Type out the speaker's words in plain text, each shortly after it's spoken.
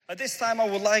At this time, I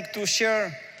would like to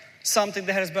share something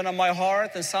that has been on my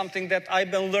heart and something that I've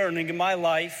been learning in my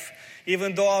life.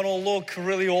 Even though I don't look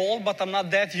really old, but I'm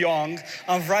not that young.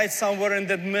 I'm right somewhere in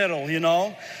the middle,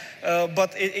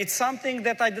 But it's something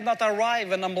that I did not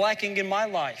arrive and I'm lacking in my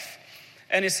life.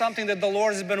 And it's something that the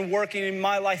Lord has been working in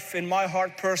my life, in my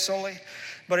heart personally.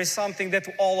 But it's something that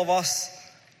all of us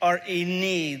are in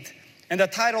need. And the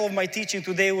title of my teaching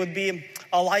today would be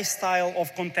A Lifestyle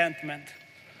of Contentment.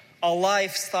 A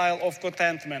lifestyle of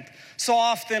contentment. So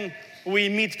often we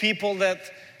meet people that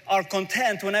are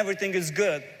content when everything is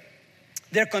good.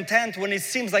 They're content when it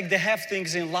seems like they have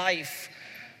things in life.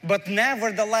 But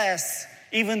nevertheless,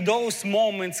 even those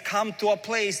moments come to a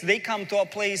place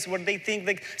where they think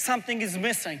like something is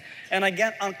missing. And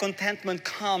again, uncontentment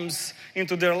comes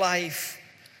into their life.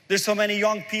 There's so many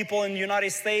young people in the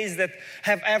United States that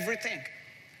have everything.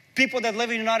 People that live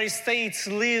in the United States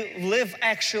live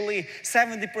actually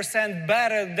 70%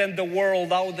 better than the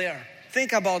world out there.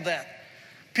 Think about that.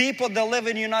 People that live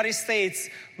in the United States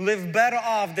live better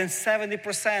off than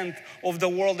 70% of the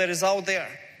world that is out there.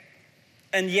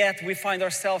 And yet we find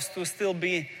ourselves to still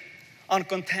be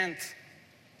uncontent.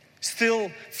 Still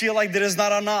feel like there is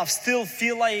not enough. Still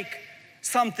feel like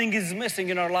something is missing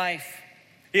in our life.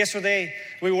 Yesterday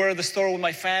we were at the store with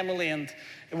my family and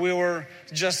we were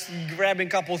just grabbing a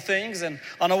couple things, and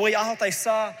on the way out I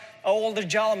saw an older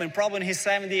gentleman, probably in his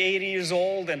 70, 80 years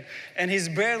old, and he's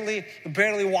barely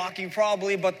walking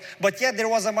probably, but yet there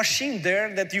was a machine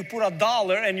there that you put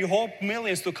 $1 and you hope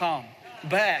millions to come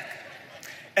back.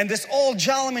 And this old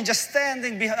gentleman just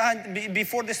standing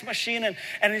before this machine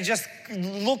and just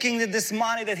looking at this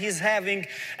money that he's having,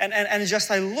 and just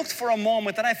I looked for a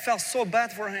moment and I felt so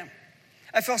bad for him.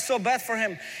 I felt so bad for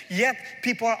him. Yet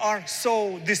people are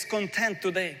so discontent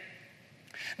today.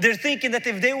 They're thinking that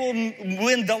if they will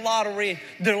win the lottery,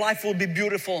 their life will be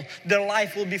beautiful. Their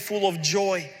life will be full of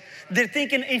joy. They're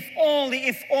thinking, if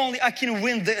only I can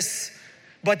win this.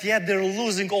 But yet they're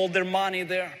losing all their money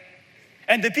there.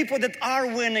 And the people that are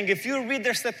winning, if you read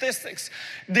their statistics,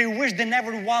 they wish they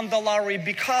never won the lottery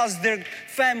because their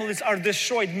families are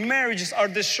destroyed, marriages are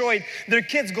destroyed, their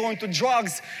kids go into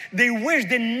drugs. They wish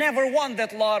they never won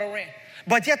that lottery.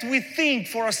 But yet we think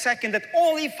for a second that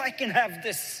only if I can have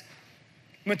this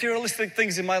materialistic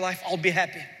things in my life, I'll be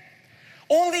happy.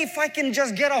 Only if I can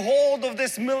just get a hold of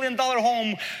this $1 million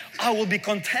home, I will be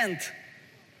content.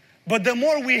 But the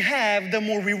more we have, the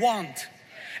more we want.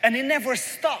 And it never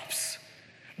stops.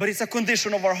 But it's a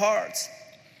condition of our hearts.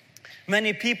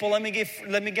 Many people, let me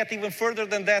get even further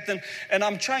than that, and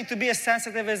I'm trying to be as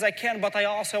sensitive as I can, but I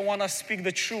also want to speak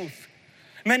the truth.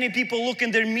 Many people look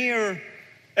in their mirror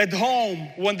at home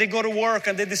when they go to work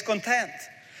and they're discontent.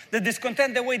 They're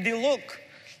discontent the way they look.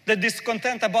 They're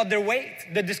discontent about their weight.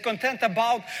 They're discontent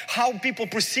about how people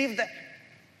perceive them.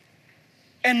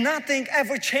 And nothing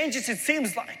ever changes, it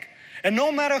seems like. And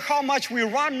no matter how much we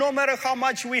run, no matter how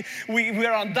much we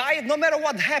are on diet, no matter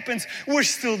what happens, we're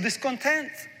still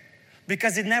discontent.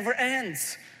 Because it never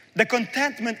ends. The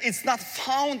contentment is not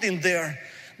found in there,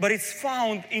 but it's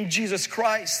found in Jesus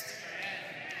Christ.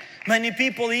 Many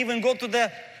people even go to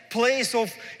the place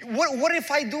of, what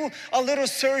if I do a little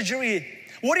surgery?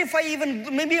 What if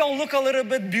maybe I'll look a little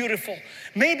bit beautiful?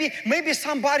 Maybe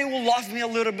somebody will love me a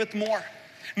little bit more.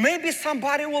 Maybe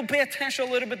somebody will pay attention a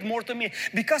little bit more to me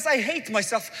because I hate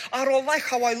myself. I don't like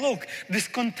how I look.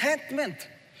 Discontentment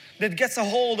that gets a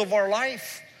hold of our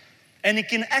life, and it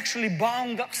can actually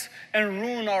bound us and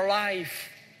ruin our life.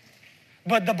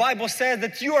 But the Bible says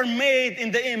that you are made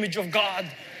in the image of God,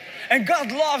 and God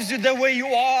loves you the way you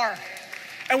are.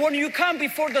 And when you come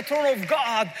before the throne of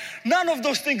God, none of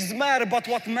those things matter, but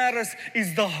what matters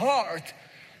is the heart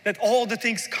that all the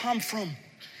things come from.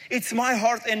 It's my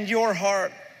heart and your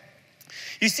heart.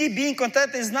 You see, being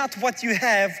content is not what you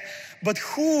have, but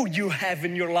who you have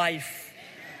in your life.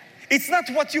 It's not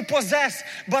what you possess,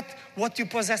 but what you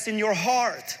possess in your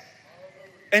heart.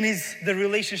 And it's the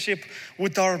relationship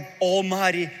with our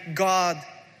Almighty God.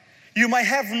 You might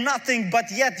have nothing, but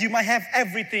yet you might have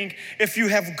everything if you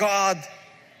have God.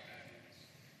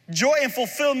 Joy and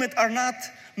fulfillment are not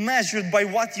measured by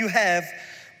what you have,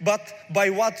 but by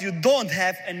what you don't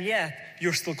have, and yet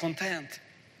you're still content.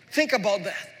 Think about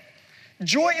that.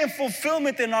 Joy and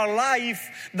fulfillment in our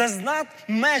life does not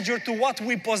measure to what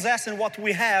we possess and what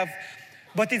we have,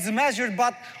 but it's measured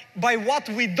by what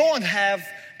we don't have,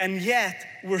 and yet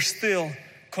we're still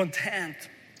content.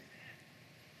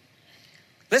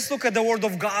 Let's look at the Word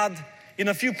of God in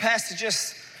a few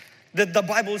passages that the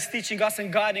Bible is teaching us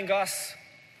and guiding us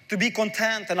to be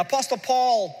content. And Apostle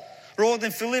Paul wrote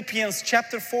in Philippians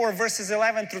chapter 4, verses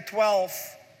 11 through 12.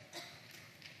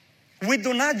 We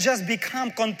do not just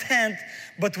become content,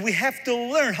 but we have to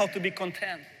learn how to be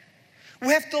content. We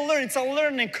have to learn. It's a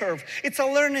learning curve. It's a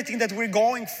learning thing that we're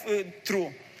going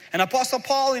through. And Apostle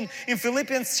Paul in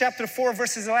Philippians chapter 4,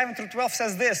 verses 11 through 12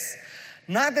 says this,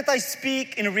 "Not that I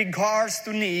speak in regards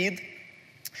to need,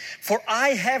 for I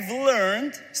have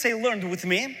learned," say learned with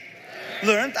me,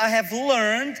 learned, I have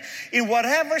learned in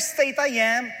whatever state I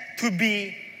am to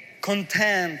be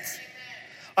content.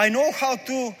 I know how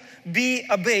to be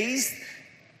abased,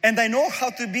 and I know how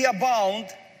to be abound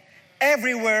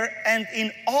everywhere and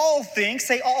in all things,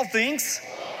 say all things.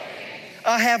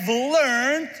 I have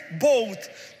learned both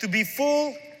to be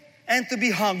full and to be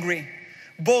hungry,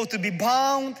 both to be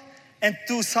bound and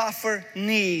to suffer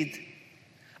need.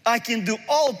 I can do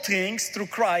all things through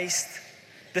Christ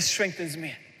that strengthens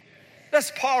me.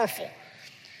 That's powerful.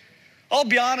 I'll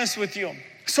be honest with you.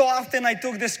 So often I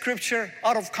took this scripture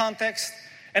out of context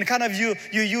and kind of you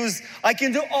use, I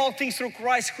can do all things through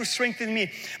Christ who strengthened me.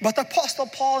 But Apostle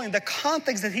Paul, in the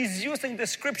context that he's using the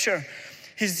scripture,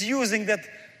 he's using that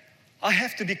I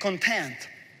have to be content.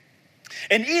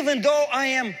 And even though I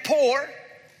am poor,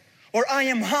 or I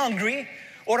am hungry,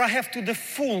 or I have to the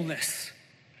fullness,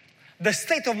 the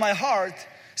state of my heart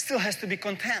still has to be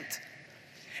content.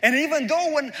 And even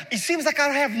though when it seems like I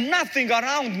have nothing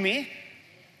around me,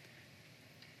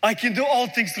 I can do all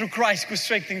things through Christ who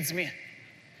strengthens me.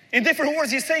 In different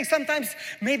words, he's saying sometimes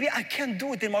maybe I can't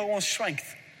do it in my own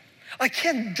strength. I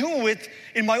can't do it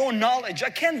in my own knowledge. I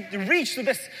can't reach to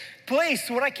this place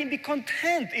where I can be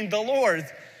content in the Lord.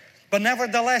 But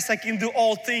nevertheless, I can do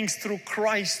all things through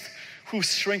Christ who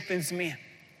strengthens me.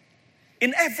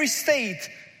 In every state,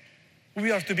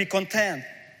 we are to be content.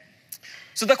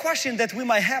 So the question that we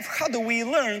might have, how do we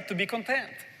learn to be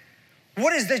content?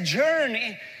 What is the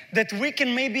journey that we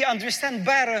can maybe understand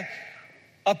better?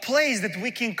 A place that we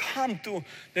can come to,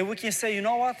 that we can say, you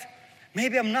know what?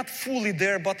 Maybe I'm not fully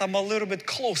there, but I'm a little bit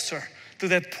closer to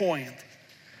that point.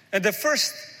 And the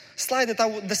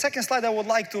second slide I would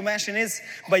like to mention is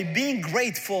by being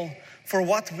grateful for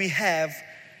what we have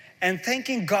and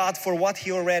thanking God for what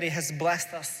He already has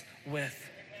blessed us with.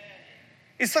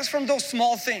 It starts from those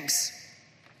small things.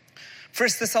 1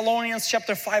 Thessalonians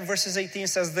chapter 5 verses 18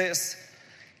 says this,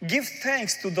 "Give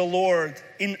thanks to the Lord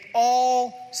in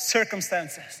all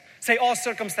circumstances." Say all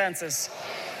circumstances.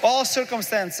 All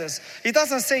circumstances. It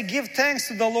doesn't say give thanks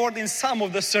to the Lord in some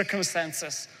of the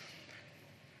circumstances.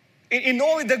 In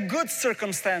only the good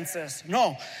circumstances.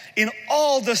 No, in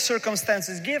all the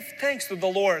circumstances, give thanks to the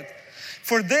Lord.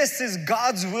 For this is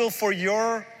God's will for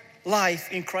your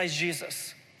life in Christ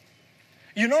Jesus.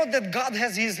 You know that God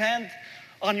has His hand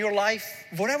on your life.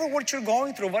 Whatever what you're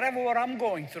going through, whatever what I'm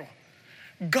going through,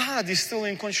 God is still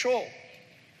in control.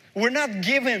 We're not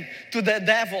given to the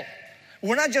devil.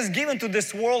 We're not just given to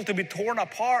this world to be torn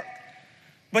apart.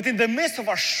 But in the midst of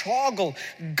our struggle,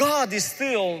 God is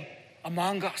still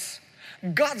among us.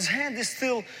 God's hand is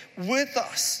still with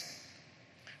us.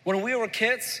 When we were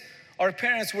kids, our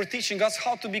parents were teaching us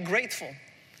how to be grateful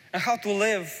and how to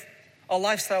live a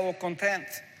lifestyle of content.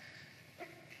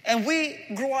 And we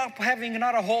grew up having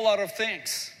not a whole lot of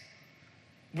things.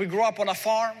 We grew up on a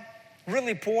farm,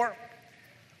 really poor.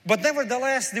 But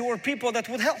nevertheless, there were people that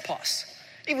would help us.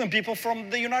 Even people from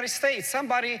the United States.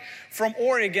 Somebody from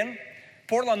Oregon,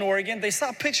 Portland, Oregon, they saw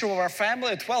a picture of our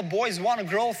family, 12 boys, 1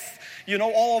 girl,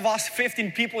 all of us,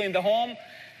 15 people in the home.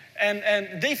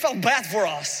 And they felt bad for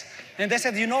us. And they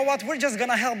said, you know what, we're just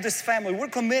gonna help this family. We're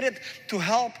committed to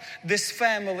help this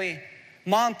family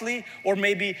monthly or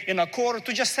maybe in a quarter,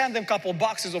 to just send them a couple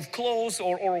boxes of clothes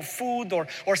or food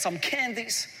or some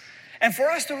candies. And for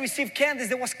us to receive candies,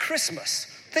 there was Christmas.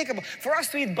 Think about, for us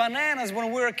to eat bananas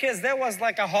when we were kids, that was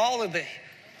like a holiday.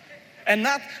 And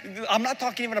I'm not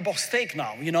talking even about steak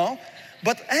now,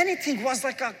 but anything was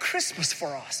like a Christmas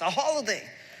for us, a holiday.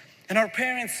 And our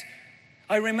parents,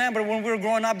 I remember when we were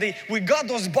growing up, we got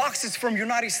those boxes from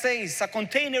United States. A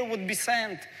container would be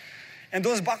sent. And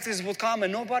those boxes would come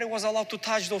and nobody was allowed to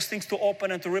touch those things, to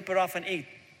open and to rip it off and eat.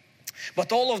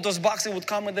 But all of those boxes would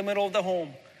come in the middle of the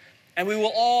home. And we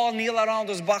will all kneel around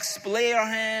those boxes, lay our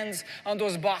hands on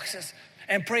those boxes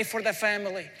and pray for the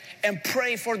family and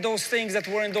pray for those things that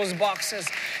were in those boxes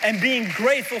and being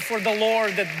grateful for the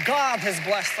Lord that God has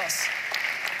blessed us.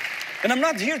 And I'm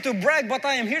not here to brag, but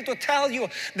I am here to tell you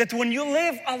that when you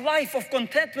live a life of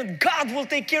contentment, God will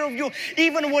take care of you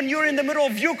even when you're in the middle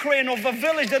of Ukraine, of a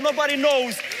village that nobody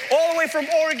knows, all the way from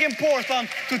Oregon, Portland,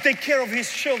 to take care of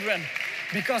His children,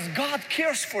 because God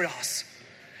cares for us.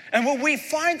 And when we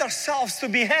find ourselves to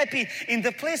be happy in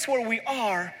the place where we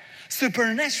are,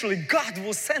 supernaturally, God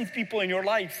will send people in your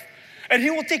life and He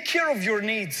will take care of your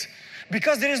needs.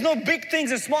 Because there is no big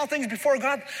things and small things before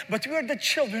God, but we are the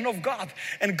children of God,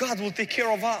 and God will take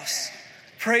care of us.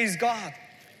 Praise God.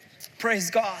 Praise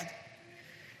God.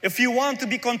 If you want to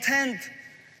be content,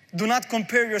 do not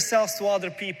compare yourselves to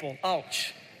other people.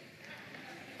 Ouch.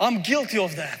 I'm guilty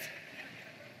of that.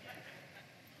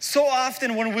 So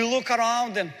often when we look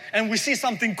around and we see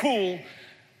something cool,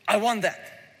 I want that.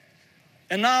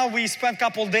 And now we spend a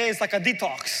couple days like a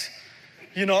detox,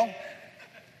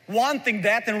 wanting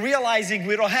that and realizing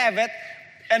we don't have it.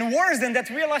 And worse than that,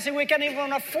 realizing we can't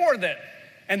even afford it.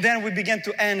 And then we begin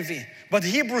to envy. But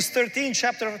Hebrews 13,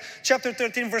 chapter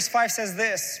 13, verse 5 says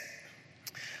this: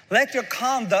 let your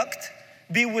conduct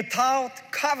be without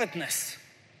covetousness.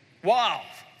 Wow.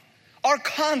 Our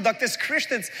conduct as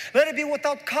Christians, let it be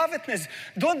without covetousness.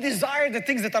 Don't desire the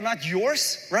things that are not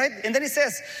yours, right? And then he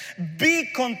says, be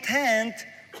content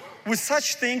with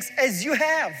such things as you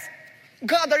have.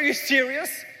 God, are you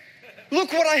serious?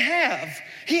 Look what I have.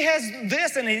 He has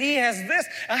this and he has this.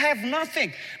 I have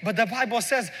nothing. But the Bible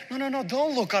says, no,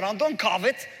 don't look around, don't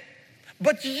covet.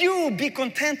 But you be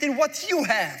content in what you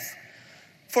have.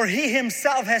 For he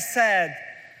himself has said,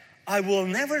 I will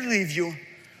never leave you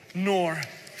nor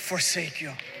forsake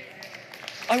you.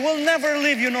 I will never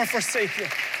leave you nor forsake you.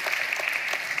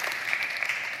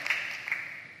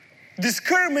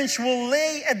 Discouragement will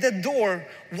lay at the door,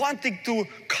 wanting to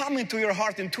come into your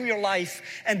heart, into your life,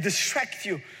 and distract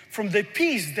you from the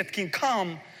peace that can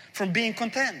come from being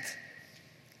content.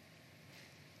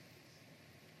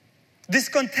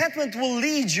 Discontentment will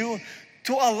lead you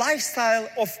to a lifestyle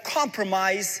of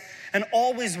compromise and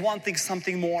always wanting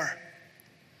something more.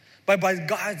 But by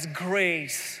God's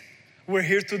grace, we're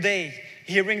here today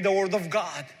hearing the Word of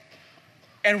God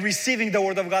and receiving the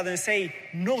Word of God and say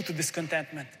no to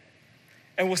discontentment.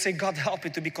 And we'll say, God, help me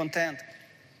to be content.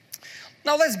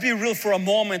 Now let's be real for a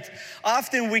moment.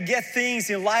 Often we get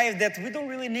things in life that we don't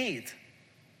really need,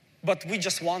 but we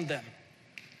just want them.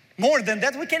 More than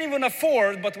that, we can't even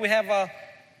afford, but we have a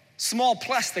small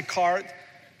plastic card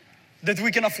that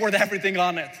we can afford everything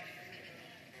on it.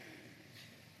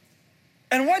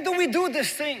 And why do we do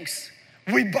these things?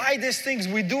 We buy these things,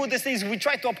 we do these things, we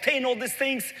try to obtain all these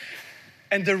things.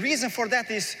 And the reason for that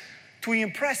is to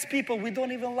impress people we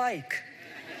don't even like.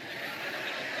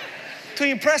 To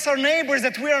impress our neighbors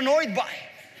that we're annoyed by.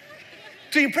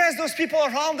 To impress those people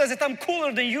around us that I'm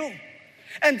cooler than you.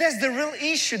 And that's the real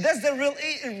issue. That's the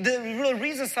real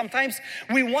reason sometimes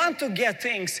we want to get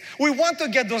things. We want to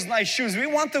get those nice shoes. We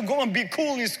want to go and be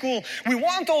cool in school. We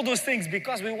want all those things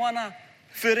because we want to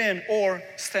fit in or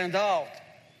stand out.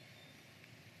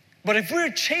 But if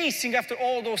we're chasing after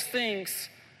all those things,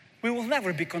 we will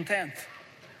never be content.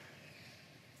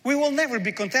 We will never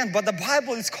be content. But the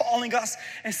Bible is calling us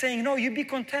and saying, no, you be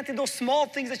content in those small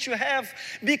things that you have.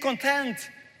 Be content.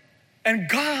 And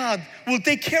God will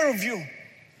take care of you.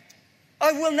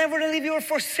 I will never leave you or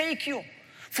forsake you.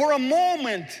 For a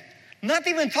moment, not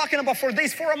even talking about 4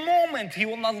 days, for a moment, He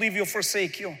will not leave you or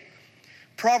forsake you.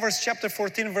 Proverbs chapter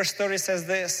 14 verse 30 says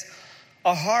this: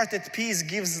 a heart at peace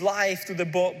gives life to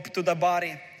the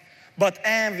body, but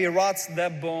envy rots the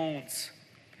bones.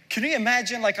 Can you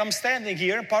imagine, like I'm standing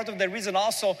here, part of the reason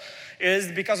also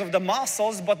is because of the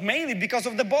muscles, but mainly because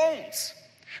of the bones.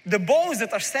 The bones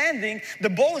that are standing, the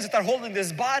bones that are holding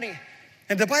this body.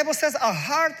 And the Bible says a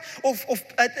heart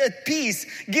at peace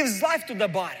gives life to the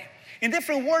body. In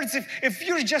different words, if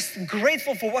you're just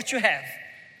grateful for what you have,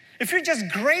 if you're just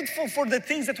grateful for the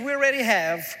things that we already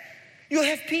have, you'll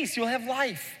have peace, you'll have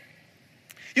life.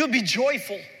 You'll be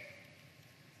joyful.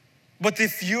 But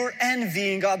if you're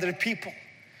envying other people,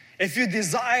 if you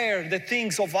desire the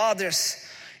things of others,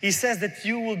 He says that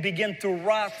you will begin to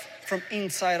rot from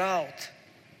inside out.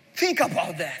 Think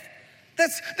about that.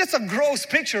 That's a gross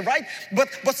picture, right?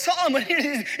 But Solomon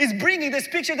here is bringing this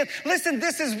picture that, listen,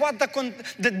 this is what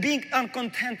that being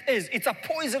uncontent is. It's a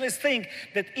poisonous thing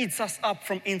that eats us up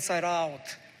from inside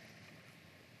out.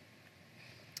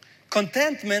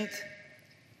 Contentment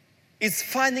is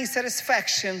finding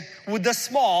satisfaction with the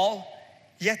small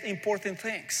yet important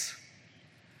things.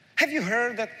 Have you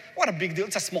heard that? What a big deal.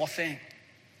 It's a small thing.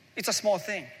 It's a small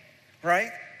thing, right?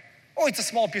 Oh, it's a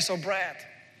small piece of bread.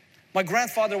 My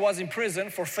grandfather was in prison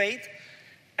for faith,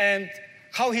 and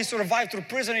how he survived through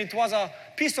prison, it was a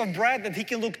piece of bread that he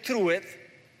can look through it,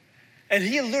 and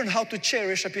he learned how to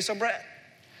cherish a piece of bread.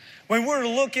 When we're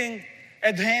looking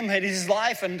at him and his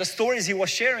life and the stories he was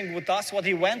sharing with us, what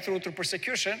he went through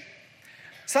persecution,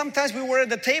 sometimes we were at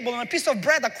the table and a piece of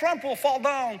bread, a crumb will fall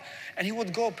down, and he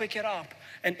would go pick it up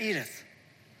and eat it.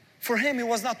 For him, it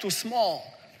was not too small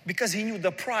because he knew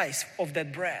the price of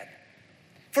that bread.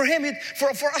 For him,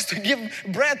 for us to give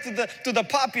bread to the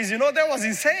puppies, that was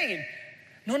insane.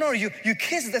 No, you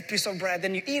kiss that piece of bread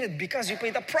and you eat it because you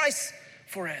paid a price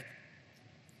for it.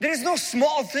 There is no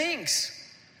small things.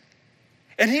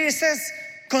 And here it says,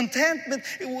 contentment,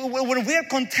 when we are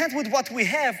content with what we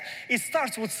have, it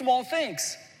starts with small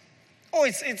things. Oh,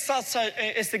 it's such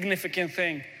a significant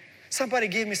thing. Somebody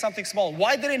gave me something small.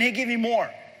 Why didn't he give me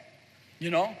more? You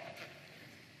know?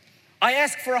 I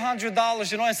asked for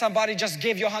 $100, and somebody just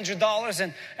gave you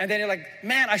 $100, and then you're like,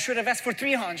 man, I should have asked for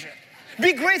 $300.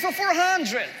 Be grateful for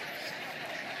 $100.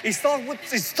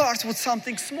 It starts with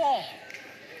something small.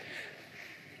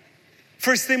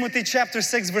 1 Timothy chapter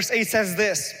 6, verse 8 says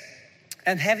this,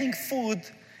 and having food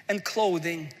and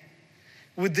clothing,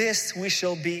 with this we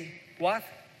shall be, what?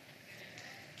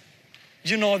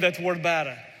 You know that word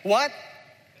better. What?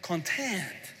 Content.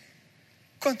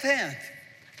 Content.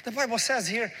 The Bible says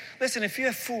here, listen, if you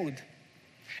have food,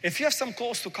 if you have some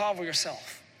clothes to cover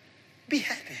yourself, be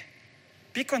happy.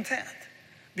 Be content.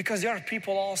 Because there are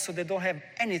people also that don't have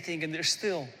anything and they're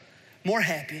still more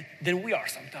happy than we are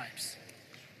sometimes.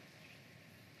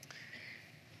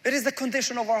 It is the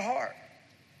condition of our heart.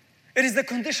 It is the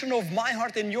condition of my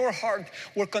heart and your heart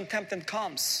where contentment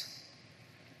comes.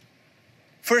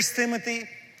 1 Timothy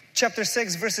chapter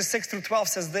 6, verses 6 through 12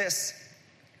 says this.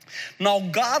 Now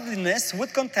godliness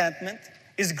with contentment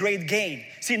is great gain.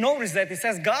 See, notice that it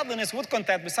says godliness with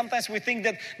contentment. Sometimes we think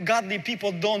that godly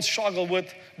people don't struggle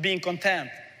with being content.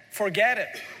 Forget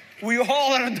it. We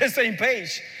all are on the same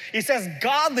page. It says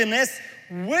godliness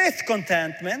with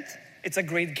contentment, it's a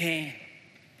great gain.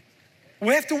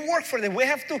 We have to work for it. We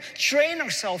have to train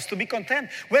ourselves to be content.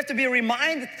 We have to be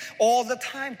reminded all the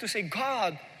time to say,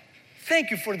 God,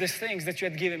 thank you for these things that you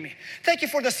had given me. Thank you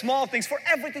for the small things, for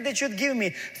everything that you had given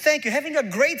me. Thank you. Having a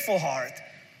grateful heart.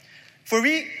 For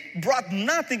we brought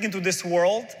nothing into this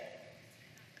world,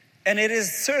 and it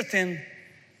is certain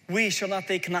we shall not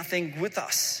take nothing with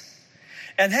us.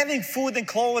 And having food and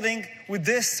clothing, with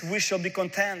this we shall be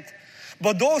content.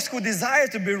 But those who desire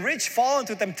to be rich fall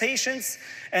into temptations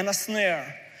and a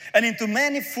snare, and into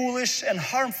many foolish and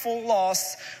harmful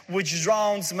lusts, which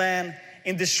drowns man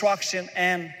in destruction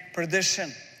and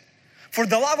perdition. For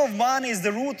the love of money is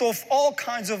the root of all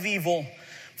kinds of evil,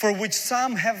 for which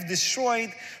some have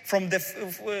destroyed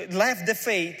left the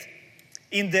faith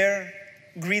in their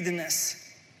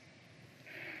greediness,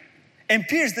 and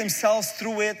pierced themselves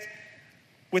through it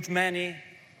with many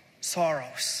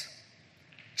sorrows.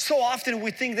 So often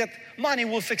we think that money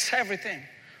will fix everything.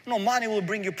 No, money will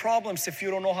bring you problems if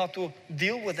you don't know how to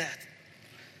deal with that.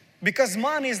 Because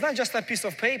money is not just a piece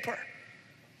of paper,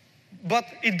 but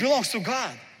it belongs to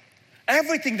God.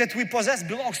 Everything that we possess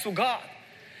belongs to God.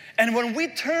 And when we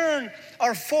turn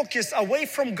our focus away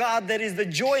from God, that is the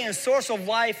joy and source of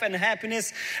life and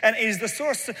happiness, and is the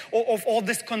source of all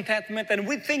this contentment, and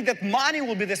we think that money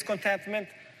will be this contentment.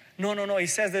 No. He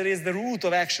says that it is the root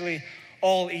of actually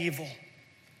all evil.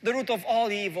 The root of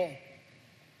all evil.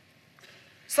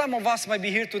 Some of us might be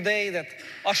here today that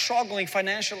are struggling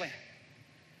financially.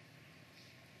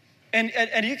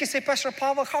 And you can say, Pastor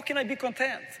Pavel, how can I be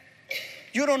content?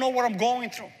 You don't know what I'm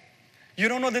going through. You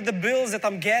don't know that the bills that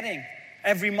I'm getting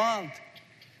every month.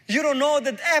 You don't know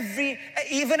that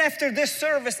even after this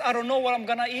service, I don't know what I'm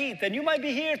gonna eat. And you might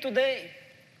be here today.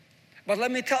 But let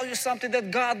me tell you something,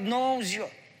 that God knows you.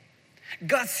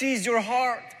 God sees your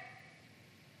heart.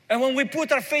 And when we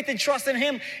put our faith and trust in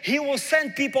Him, He will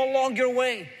send people along your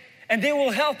way. And they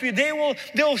will help you. They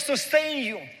will sustain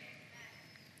you.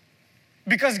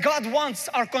 Because God wants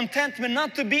our contentment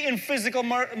not to be in physical,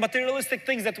 materialistic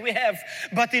things that we have,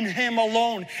 but in Him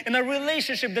alone, in a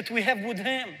relationship that we have with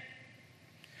Him.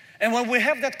 And when we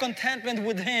have that contentment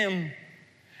with Him,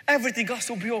 everything else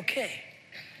will be okay.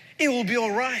 It will be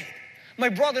all right. My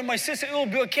brother, my sister, it will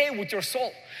be okay with your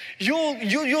soul.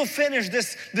 You'll finish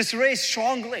this race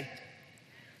strongly.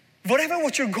 Whatever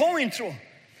what you're going through,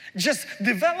 just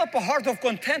develop a heart of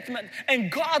contentment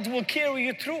and God will carry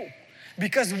you through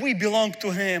because we belong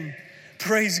to Him.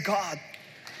 Praise God.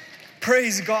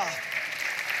 Praise God.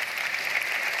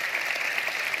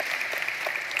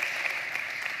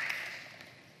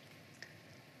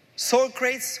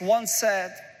 Socrates once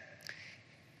said,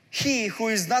 he who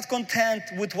is not content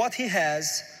with what he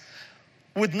has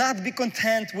would not be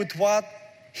content with what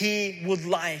he would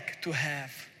like to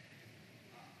have.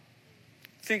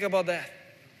 Think about that.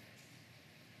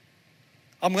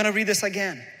 I'm going to read this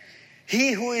again.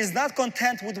 He who is not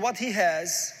content with what he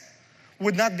has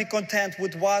would not be content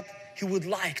with what he would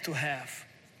like to have.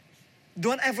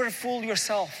 Don't ever fool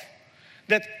yourself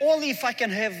that only if I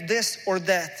can have this or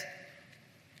that,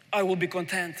 I will be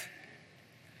content.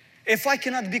 If I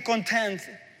cannot be content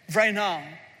right now,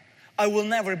 I will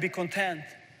never be content.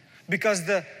 Because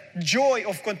the joy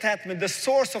of contentment, the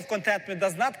source of contentment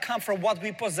does not come from what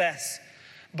we possess,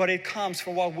 but it comes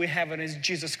from what we have, and it's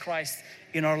Jesus Christ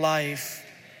in our life.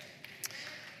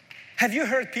 Have you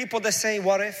heard people that say,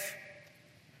 what if?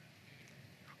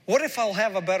 What if I'll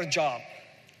have a better job?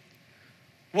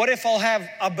 What if I'll have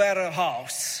a better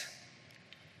house?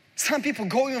 Some people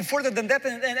go even further than that,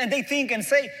 and they think and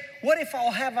say, what if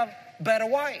I'll have a better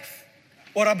wife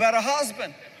or a better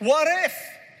husband? What if?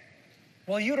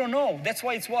 Well, you don't know. That's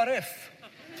why it's what if,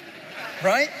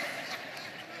 right?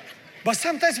 But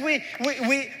sometimes we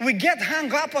get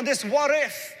hung up on this what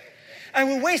if, and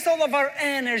we waste all of our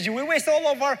energy, we waste all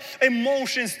of our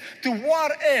emotions to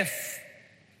what if.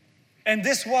 And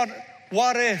this what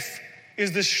if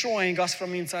is destroying us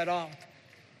from inside out.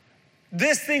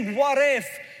 This thing, what if,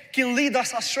 can lead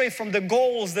us astray from the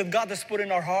goals that God has put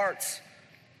in our hearts.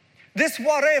 This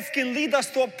what if can lead us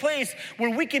to a place where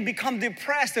we can become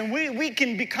depressed, and we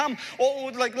can become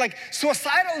like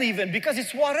suicidal even, because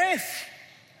it's what if.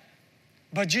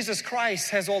 But Jesus Christ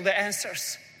has all the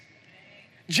answers.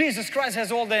 Jesus Christ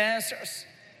has all the answers.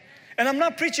 And I'm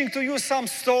not preaching to you some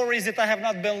stories that I have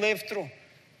not been lived through.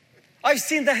 I've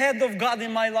seen the hand of God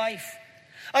in my life.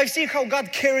 I've seen how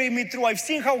God carried me through. I've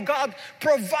seen how God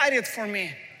provided for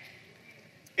me.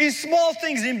 In small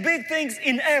things, in big things,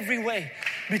 in every way.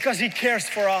 Because He cares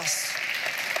for us.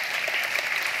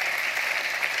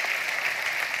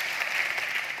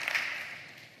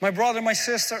 My brother, my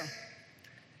sister,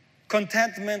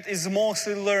 contentment is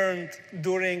mostly learned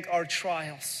during our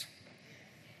trials.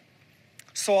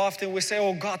 So often we say,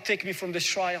 oh God, take me from this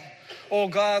trial. Oh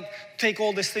God, take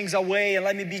all these things away and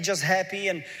let me be just happy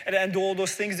and do all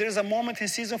those things. There is a moment and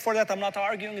season for that. I'm not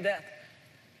arguing that.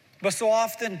 But so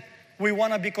often we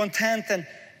want to be content,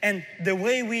 and the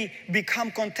way we become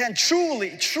content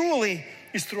truly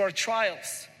is through our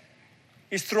trials.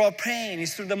 It's through our pain.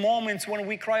 It's through the moments when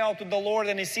we cry out to the Lord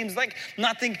and it seems like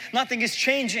nothing is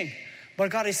changing. But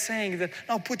God is saying that,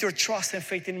 now put your trust and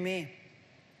faith in me.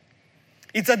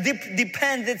 It's a deep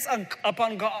dependence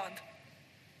upon God.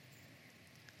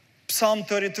 Psalm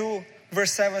 32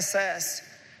 verse 7 says,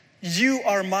 you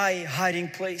are my hiding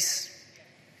place.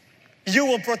 You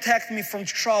will protect me from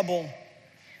trouble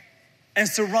and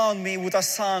surround me with a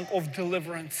song of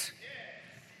deliverance.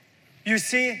 You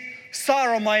see,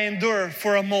 sorrow might endure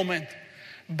for a moment,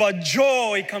 but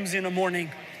joy comes in the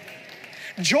morning.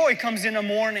 Joy comes in the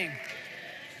morning.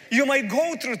 You might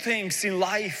go through things in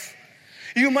life.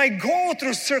 You might go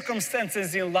through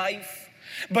circumstances in life.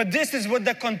 But this is what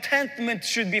the contentment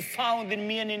should be found in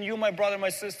me and in you, my brother, my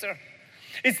sister.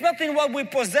 It's not in what we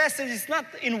possess, and it's not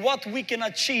in what we can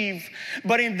achieve,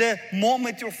 but in the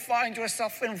moment you find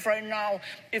yourself in right now.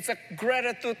 It's a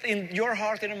gratitude in your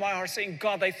heart and in my heart saying,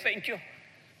 God, I thank you.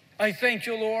 I thank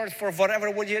you, Lord, for whatever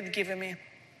what you had given me.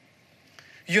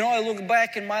 You know, I look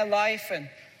back in my life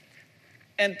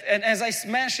and as I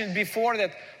mentioned before,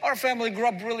 that our family grew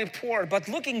up really poor. But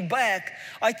looking back,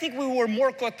 I think we were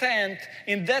more content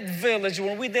in that village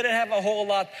when we didn't have a whole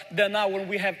lot than now when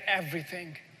we have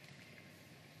everything.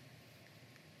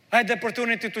 I had the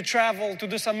opportunity to travel, to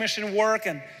do some mission work,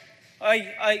 and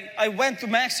I went to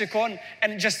Mexico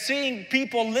and just seeing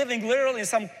people living literally in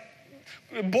some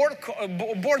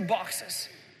board boxes.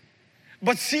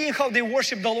 But seeing how they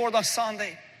worship the Lord on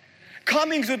Sunday.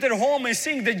 Coming to their home and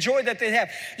seeing the joy that they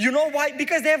have. You know why?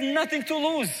 Because they have nothing to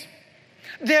lose.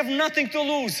 They have nothing to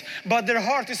lose, but their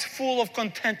heart is full of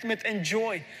contentment and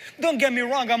joy. Don't get me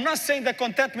wrong, I'm not saying that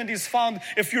contentment is found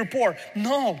if you're poor.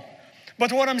 No.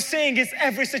 But what I'm saying is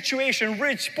every situation,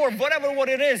 rich, poor, whatever what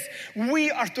it is,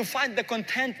 we are to find the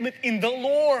contentment in the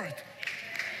Lord.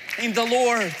 In the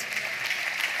Lord.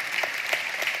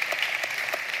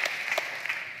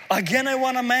 Again, I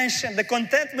want to mention the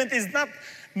contentment is not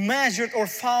measured or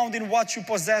found in what you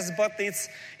possess, but it's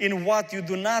in what you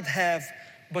do not have,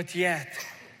 but yet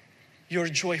you're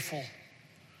joyful.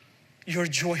 You're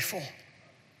joyful.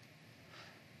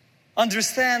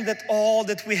 Understand that all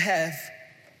that we have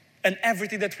and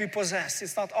everything that we possess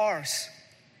is not ours.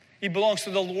 It belongs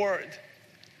to the Lord.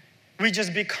 We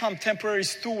just become temporary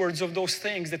stewards of those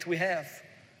things that we have.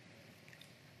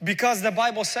 Because the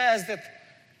Bible says that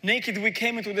naked we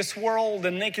came into this world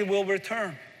and naked we'll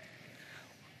return.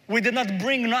 We did not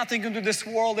bring nothing into this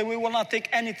world, and we will not take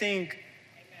anything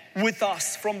with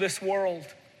us from this world.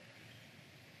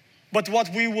 But what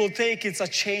we will take is a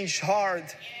changed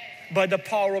heart by the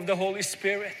power of the Holy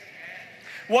Spirit.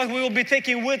 What we will be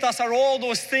taking with us are all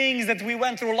those things that we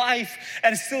went through life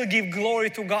and still give glory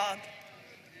to God.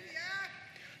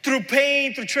 Through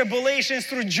pain, through tribulations,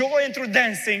 through joy and through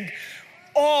dancing,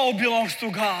 all belongs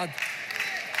to God.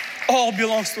 All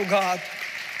belongs to God.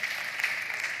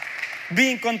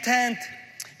 Being content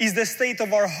is the state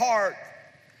of our heart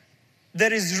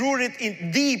that is rooted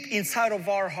deep inside of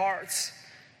our hearts.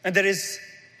 And that is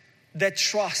that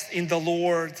trust in the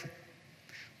Lord.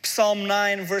 Psalm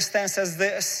 9 verse 10 says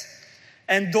this,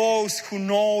 and those who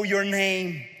know your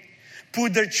name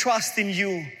put their trust in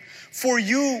you. For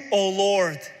you, O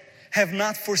Lord, have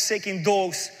not forsaken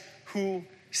those who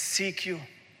seek you.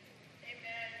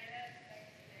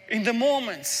 In the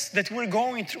moments that we're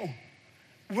going through,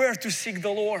 we're to seek the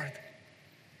Lord.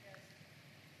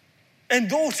 And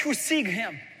those who seek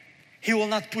Him, He will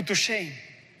not put to shame.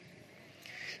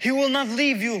 He will not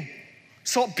leave you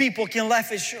so people can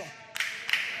laugh at you.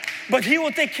 But He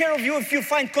will take care of you if you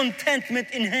find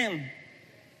contentment in Him.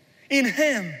 In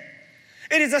Him.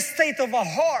 It is a state of our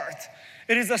heart.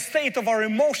 It is a state of our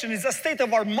emotion. It's a state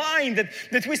of our mind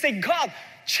that we say, God,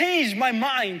 change my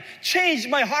mind. Change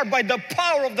my heart by the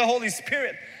power of the Holy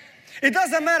Spirit. It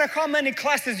doesn't matter how many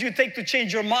classes you take to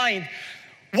change your mind.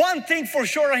 One thing for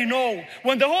sure I know,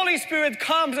 when the Holy Spirit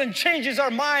comes and changes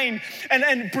our mind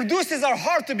and produces our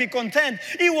heart to be content,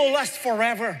 it will last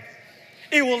forever.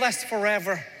 It will last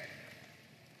forever.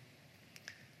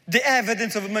 The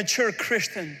evidence of a mature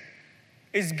Christian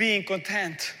is being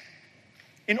content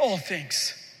in all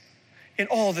things, in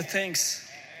all the things.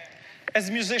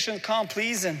 As musicians come,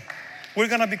 please, and we're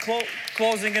going to be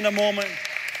closing in a moment.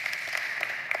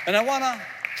 And I want to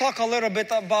talk a little bit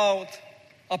about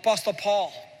Apostle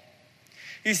Paul.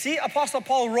 You see, Apostle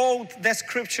Paul wrote that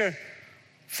scripture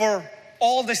for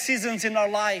all the seasons in our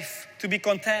life to be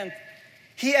content.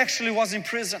 He actually was in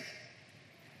prison.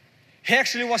 He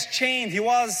actually was chained.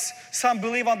 Some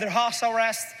believe under house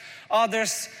arrest.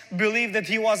 Others believe that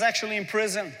he was actually in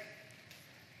prison.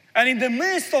 And in the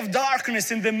midst of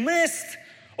darkness, in the midst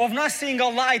of not seeing a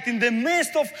light, in the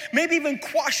midst of maybe even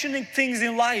questioning things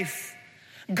in life,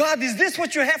 God, is this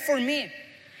what you have for me?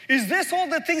 Is this all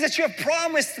the things that you have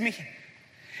promised me?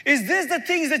 Is this the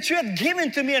things that you have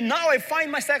given to me, and now I find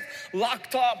myself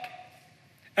locked up?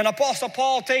 And Apostle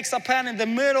Paul takes a pen in the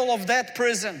middle of that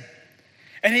prison,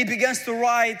 and he begins to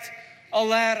write a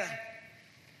letter.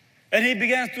 And he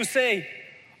begins to say,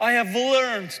 I have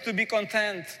learned to be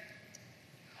content.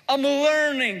 I'm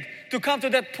learning to come to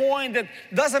that point that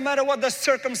doesn't matter what the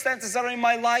circumstances are in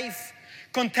my life,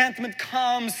 contentment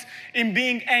comes in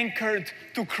being anchored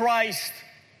to Christ.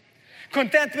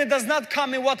 Contentment does not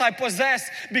come in what I possess,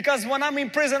 because when I'm in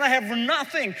prison I have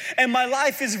nothing and my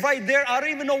life is right there. I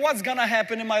don't even know what's gonna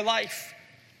happen in my life.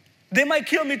 They might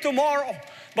kill me tomorrow,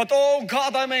 but oh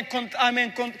God,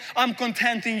 I'm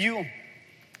content in you.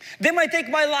 They might take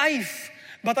my life,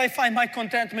 but I find my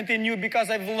contentment in you, because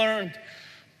I've learned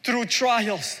through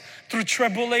trials, through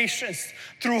tribulations,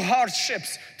 through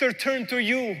hardships to turn to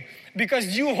you,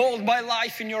 because you hold my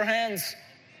life in your hands.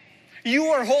 You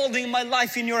are holding my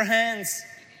life in your hands.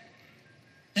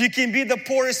 You can be the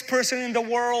poorest person in the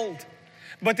world,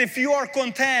 but if you are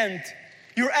content,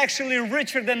 you're actually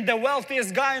richer than the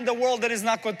wealthiest guy in the world that is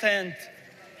not content.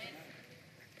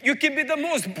 You can be the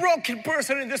most broken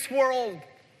person in this world,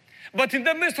 but in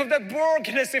the midst of that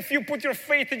brokenness, if you put your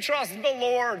faith and trust in the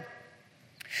Lord,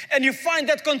 and you find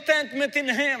that contentment in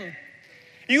Him,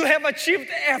 you have achieved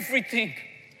everything.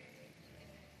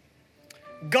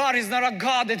 God is not a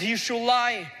God that He should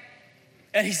lie.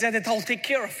 And He said that I'll take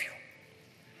care of you.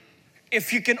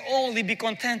 If you can only be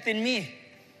content in me,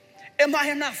 am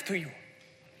I enough to you?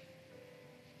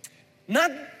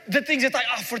 Not the things that I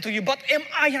offer to you, but am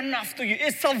I enough to you?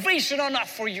 Is salvation enough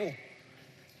for you?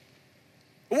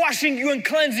 Washing you and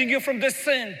cleansing you from the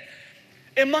sin,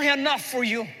 am I enough for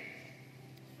you?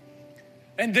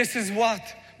 And this is what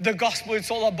the gospel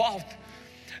is all about.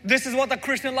 This is what the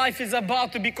Christian life is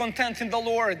about, to be content in the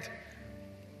Lord.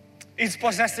 It's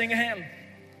possessing Him.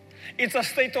 It's a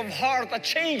state of heart, a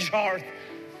changed heart.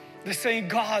 They're saying,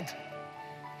 God,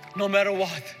 no matter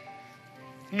what,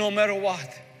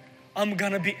 I'm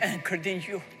gonna be anchored in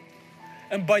you.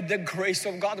 And by the grace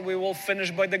of God, we will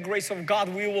finish. By the grace of God,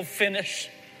 we will finish.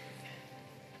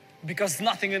 Because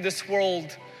nothing in this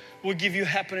world will give you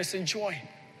happiness and joy.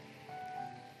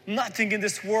 Nothing in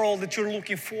this world that you're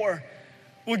looking for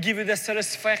will give you the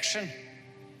satisfaction.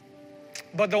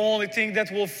 But the only thing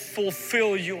that will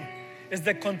fulfill you is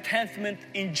the contentment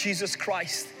in Jesus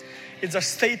Christ. It's a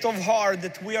state of heart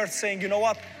that we are saying, you know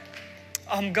what?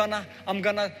 I'm gonna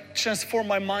transform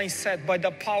my mindset by the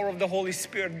power of the Holy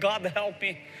Spirit. God, help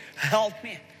me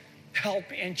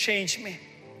and change me.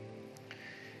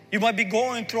 You might be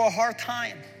going through a hard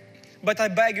time, but I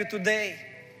beg you today,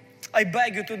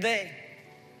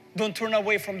 don't turn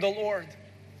away from the Lord.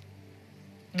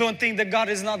 Don't think that God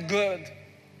is not good.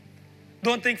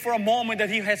 Don't think for a moment that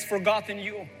He has forgotten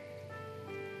you.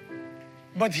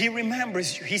 But He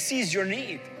remembers you. He sees your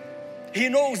need. He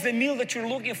knows the meal that you're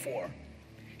looking for.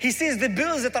 He sees the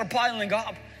bills that are piling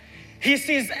up. He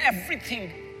sees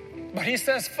everything. But He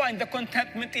says, find the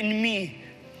contentment in me,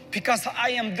 because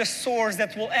I am the source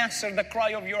that will answer the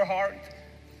cry of your heart.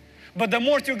 But the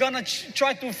more you're gonna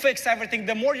try to fix everything,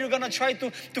 the more you're gonna try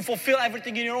to fulfill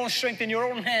everything in your own strength, in your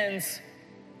own hands,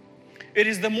 it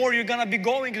is the more you're gonna be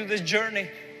going through this journey.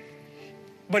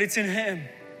 But it's in Him.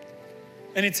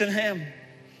 And it's in Him.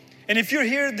 And if you're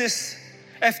here this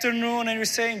afternoon and you're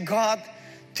saying, God,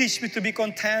 teach me to be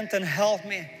content and help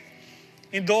me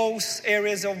in those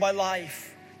areas of my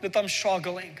life that I'm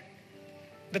struggling,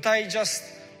 that I just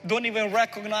don't even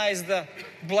recognize the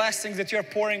blessings that you're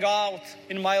pouring out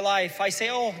in my life. I say,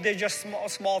 oh, they're just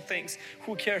small things.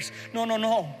 Who cares?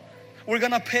 No. We're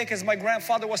gonna pick, as my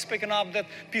grandfather was picking up that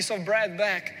piece of bread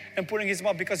back and putting his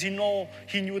mouth, because he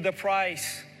knew the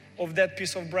price of that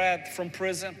piece of bread from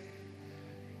prison.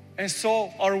 And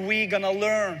so are we gonna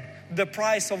learn the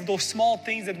price of those small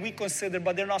things that we consider,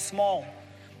 but they're not small.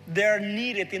 They're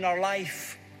needed in our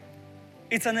life.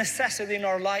 It's a necessity in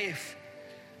our life.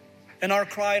 And our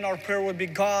cry and our prayer would be,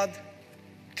 God,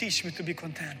 teach me to be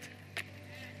content.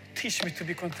 Teach me to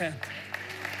be content.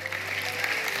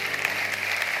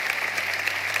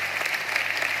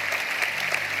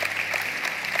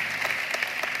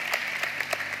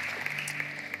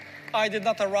 I did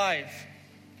not arrive.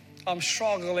 I'm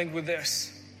struggling with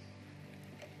this.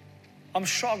 I'm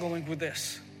struggling with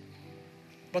this.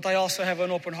 But I also have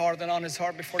an open heart and honest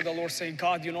heart before the Lord, saying,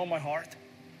 God, you know my heart.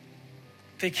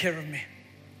 Take care of me.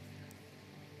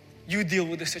 You deal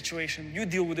with the situation. You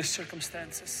deal with the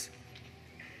circumstances.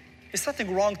 It's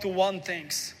nothing wrong to want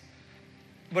things,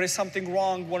 but it's something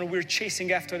wrong when we're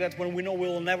chasing after that, when we know we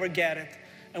will never get it,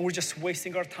 and we're just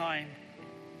wasting our time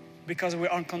because we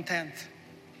aren't content.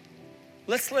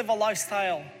 Let's live a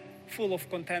lifestyle full of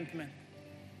contentment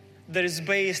that is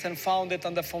based and founded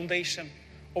on the foundation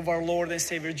of our Lord and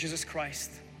Savior Jesus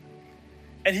Christ.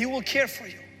 And He will care for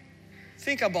you.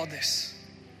 Think about this.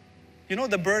 You know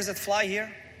the birds that fly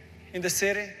here in the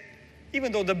city?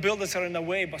 Even though the buildings are in the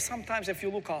way, but sometimes if you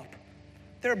look up,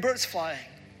 there are birds flying.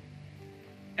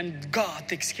 And God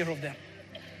takes care of them.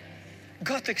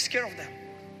 God takes care of them.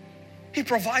 He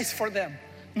provides for them.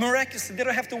 Miraculously, they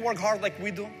don't have to work hard like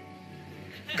we do.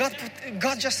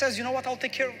 God just says, you know what, I'll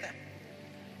take care of them.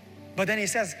 But then He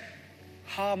says,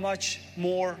 how much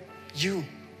more you,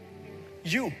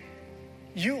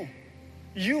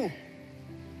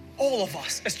 all of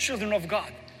us as children of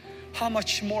God, how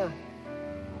much more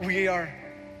we are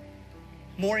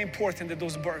more important than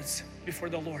those birds before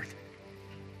the Lord.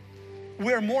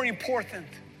 We are more important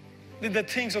than the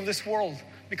things of this world,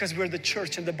 because we're the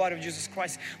church and the body of Jesus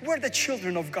Christ. We're the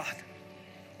children of God.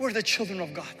 We're the children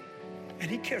of God. And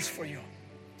He cares for you.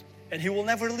 And He will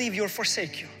never leave you or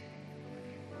forsake you.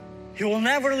 He will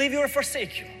never leave you or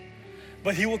forsake you.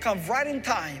 But He will come right in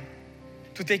time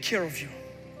to take care of you.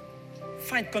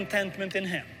 Find contentment in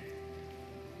Him.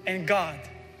 And God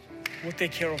will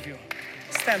take care of you.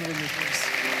 Stand with me, please.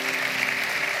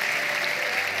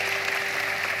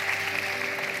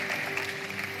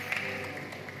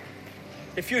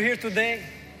 If you're here today,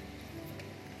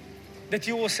 that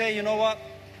you will say, you know what?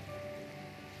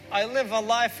 I live a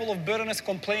life full of bitterness,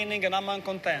 complaining, and I'm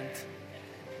uncontent.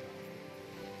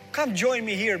 Come join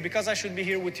me here, because I should be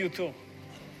here with you too.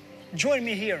 Join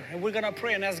me here, and we're gonna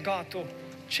pray and ask God to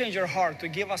change our heart, to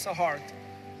give us a heart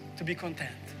to be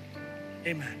content.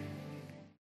 Amen.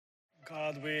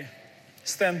 God, we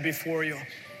stand before you.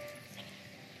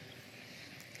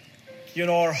 You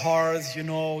know our hearts, you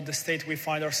know the state we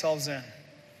find ourselves in.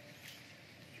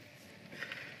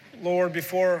 Lord,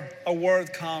 before a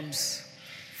word comes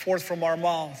forth from our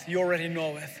mouth, you already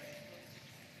know it.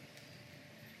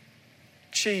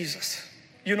 Jesus,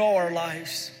 you know our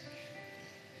lives.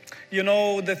 You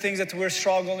know the things that we're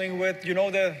struggling with. You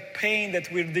know the pain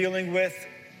that we're dealing with.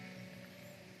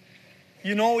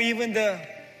 You know even the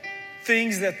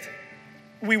things that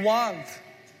we want.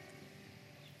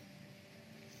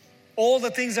 All the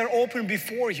things are open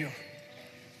before you.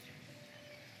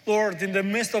 Lord, in the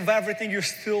midst of everything, you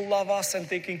still love us and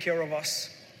taking care of us.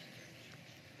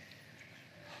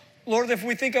 Lord, if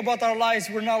we think about our lives,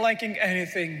 we're not lacking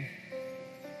anything.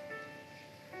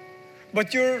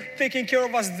 But you're taking care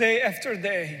of us day after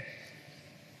day.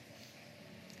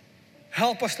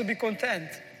 Help us to be content.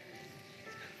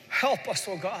 Help us,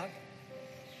 oh God.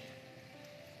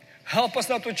 Help us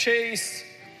not to chase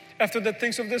after the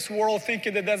things of this world,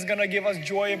 thinking that that's going to give us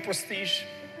joy and prestige.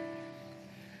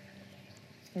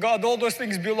 God, all those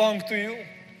things belong to you.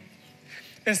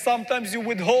 And sometimes you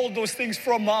withhold those things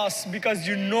from us because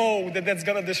you know that that's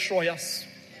going to destroy us.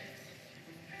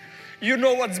 You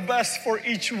know what's best for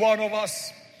each one of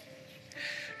us.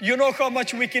 You know how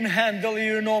much we can handle.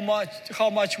 You know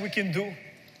how much we can do.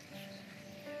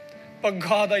 But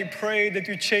God, I pray that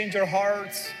you change our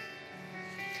hearts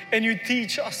and you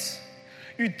teach us.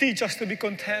 You teach us to be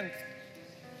content.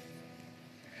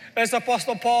 As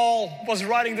Apostle Paul was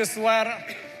writing this letter,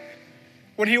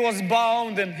 when he was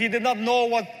bound and he did not know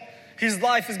what his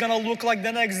life is going to look like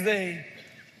the next day.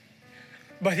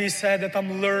 But he said that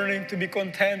I'm learning to be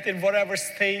content in whatever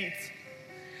state,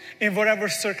 in whatever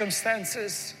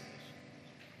circumstances.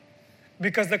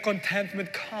 Because the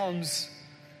contentment comes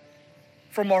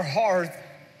from our heart,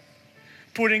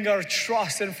 putting our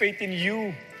trust and faith in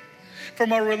you,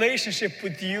 from our relationship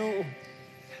with you,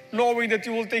 knowing that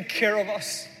you will take care of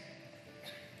us.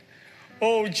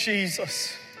 Oh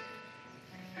Jesus,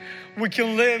 we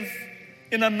can live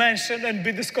in a mansion and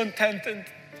be discontented.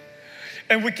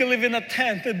 And we can live in a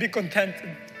tent and be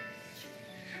contented.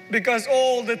 Because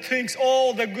all the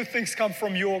good things come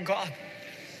from you, oh God.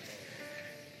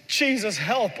 Jesus,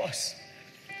 help us.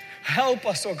 Help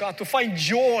us, oh God, to find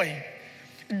joy.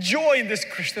 Joy in this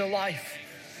Christian life.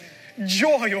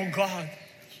 Joy, oh God.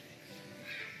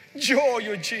 Joy,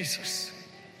 oh Jesus.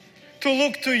 To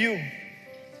look to you,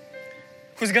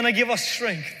 who's going to give us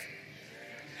strength.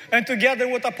 And together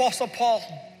with Apostle Paul,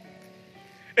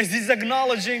 as he's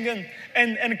acknowledging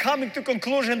and coming to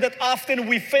conclusion that often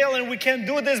we fail and we can't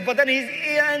do this, but then he's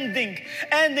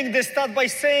ending this thought by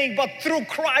saying, but through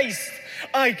Christ,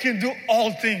 I can do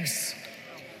all things.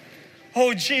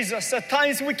 Oh Jesus, at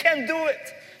times we can't do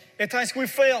it. At times we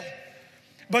fail.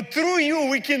 But through you,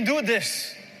 we can do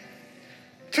this.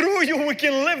 Through you, we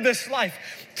can live this life.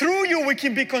 Through you, we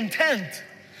can be content.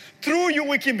 Through you,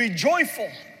 we can be joyful.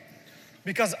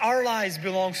 Because our lives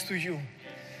belongs to you.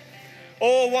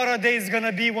 Oh, what a day it's going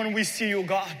to be when we see you,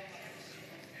 God.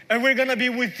 And we're going to be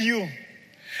with you.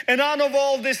 And none of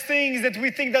all these things that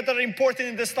we think that are important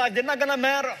in this life, they're not going to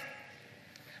matter.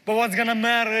 But what's going to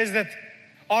matter is that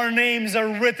our names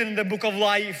are written in the book of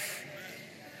life.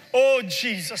 Oh,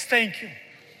 Jesus, thank you.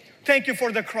 Thank you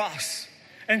for the cross.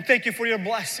 And thank you for your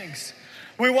blessings.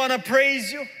 We want to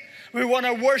praise you. We want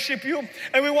to worship you.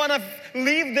 And we want to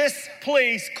leave this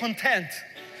place content.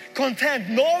 Content,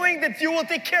 knowing that you will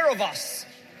take care of us.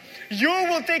 You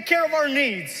will take care of our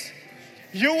needs.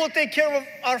 You will take care of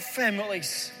our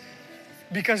families.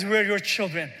 Because we're your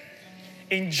children.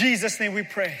 In Jesus' name we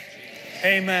pray.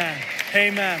 Amen.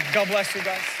 Amen. God bless you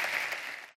guys.